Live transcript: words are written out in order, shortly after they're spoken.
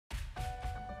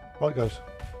Right guys,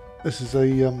 this is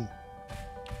a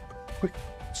quick,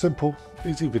 simple,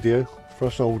 easy video for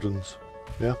us old uns,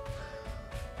 yeah?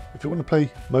 If you want to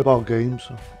play mobile games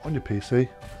on your PC,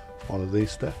 follow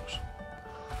these steps.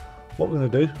 What we're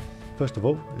going to do, first of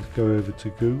all, is go over to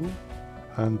Google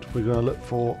and we're going to look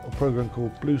for a program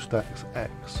called BlueStacks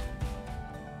X.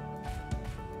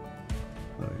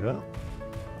 There we go.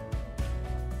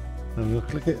 And we're going to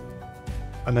click it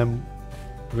and then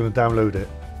we're going to download it.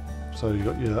 So you've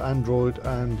got your Android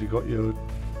and you've got your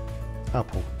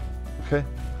Apple. Okay,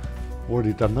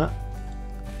 already done that.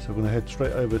 So we're going to head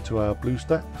straight over to our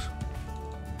BlueStacks.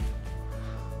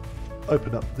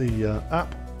 Open up the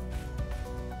app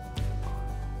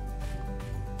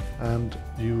and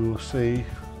you will see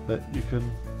that you can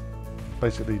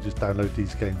basically just download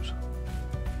these games.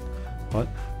 Right,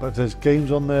 but if there's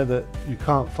games on there that you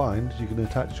can't find, you can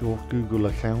attach your Google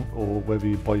account or whether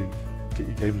you get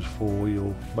your games for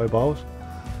your mobiles,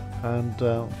 and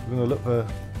we're going to look for,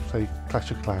 say,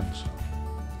 Clash of Clans.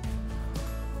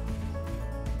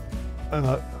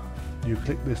 And you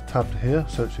click this tab here,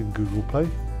 searching Google Play,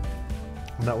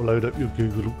 and that will load up your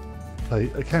Google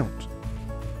Play account.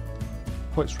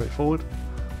 Quite straightforward.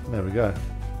 And there we go.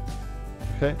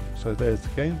 Okay, so there's the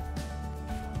game.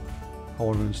 I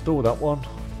want to install that one,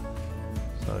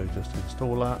 so just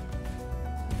install that.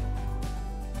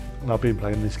 And I've been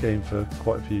playing this game for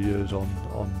quite a few years on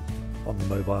the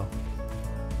mobile.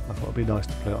 I thought it'd be nice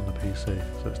to play it on the PC.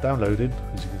 So it's downloading,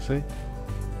 as you can see.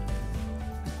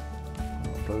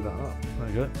 I'll blow that up. There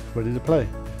you go. It's ready to play.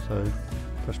 So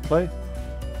press play.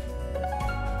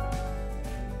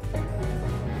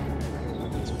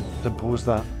 Simple as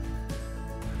that.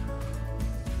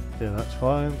 Yeah, that's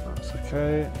fine. That's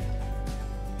okay.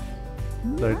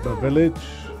 Load my village.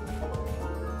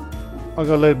 I'm going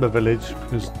to load my village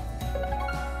because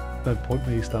no point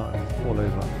me starting all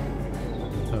over.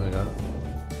 There we go.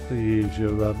 So you use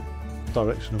your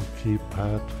directional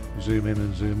keypad, zoom in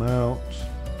and zoom out.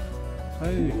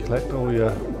 So you collect all your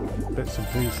bits and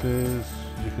pieces.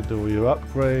 You can do all your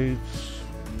upgrades.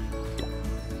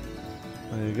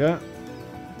 There you go.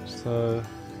 So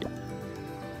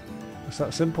it's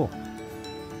that simple.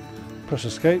 Press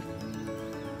escape.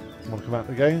 Want to come out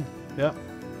the game? Yeah,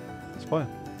 that's fine.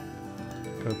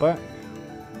 Go back,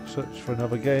 search for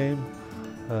another game,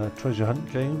 treasure hunt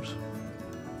games.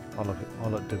 I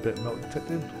like to do a bit of milk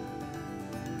detecting.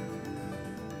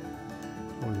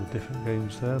 All the different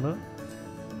games there, no?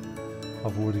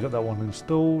 I've already got that one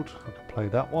installed, I can play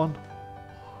that one.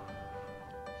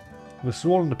 This is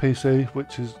all on the PC,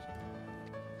 which is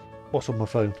what's on my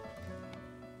phone.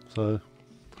 So,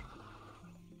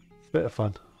 bit of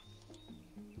fun.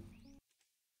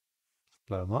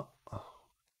 Blow them up.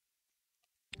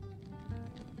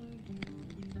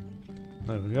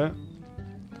 There we go.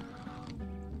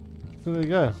 So there you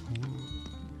go.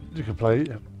 You can play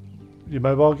your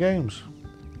mobile games.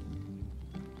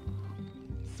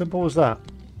 Simple as that.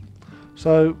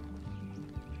 So,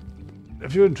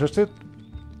 if you're interested,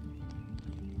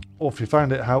 or if you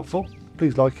found it helpful,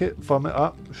 please like it, thumb it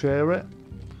up, share it.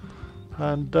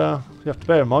 And you have to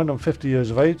bear in mind I'm 50 years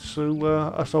of age, so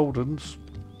us old uns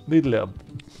need a little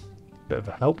bit of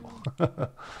help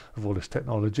with all this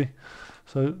technology.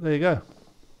 So there you go.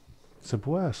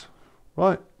 Simple as.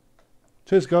 Right.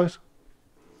 Cheers guys.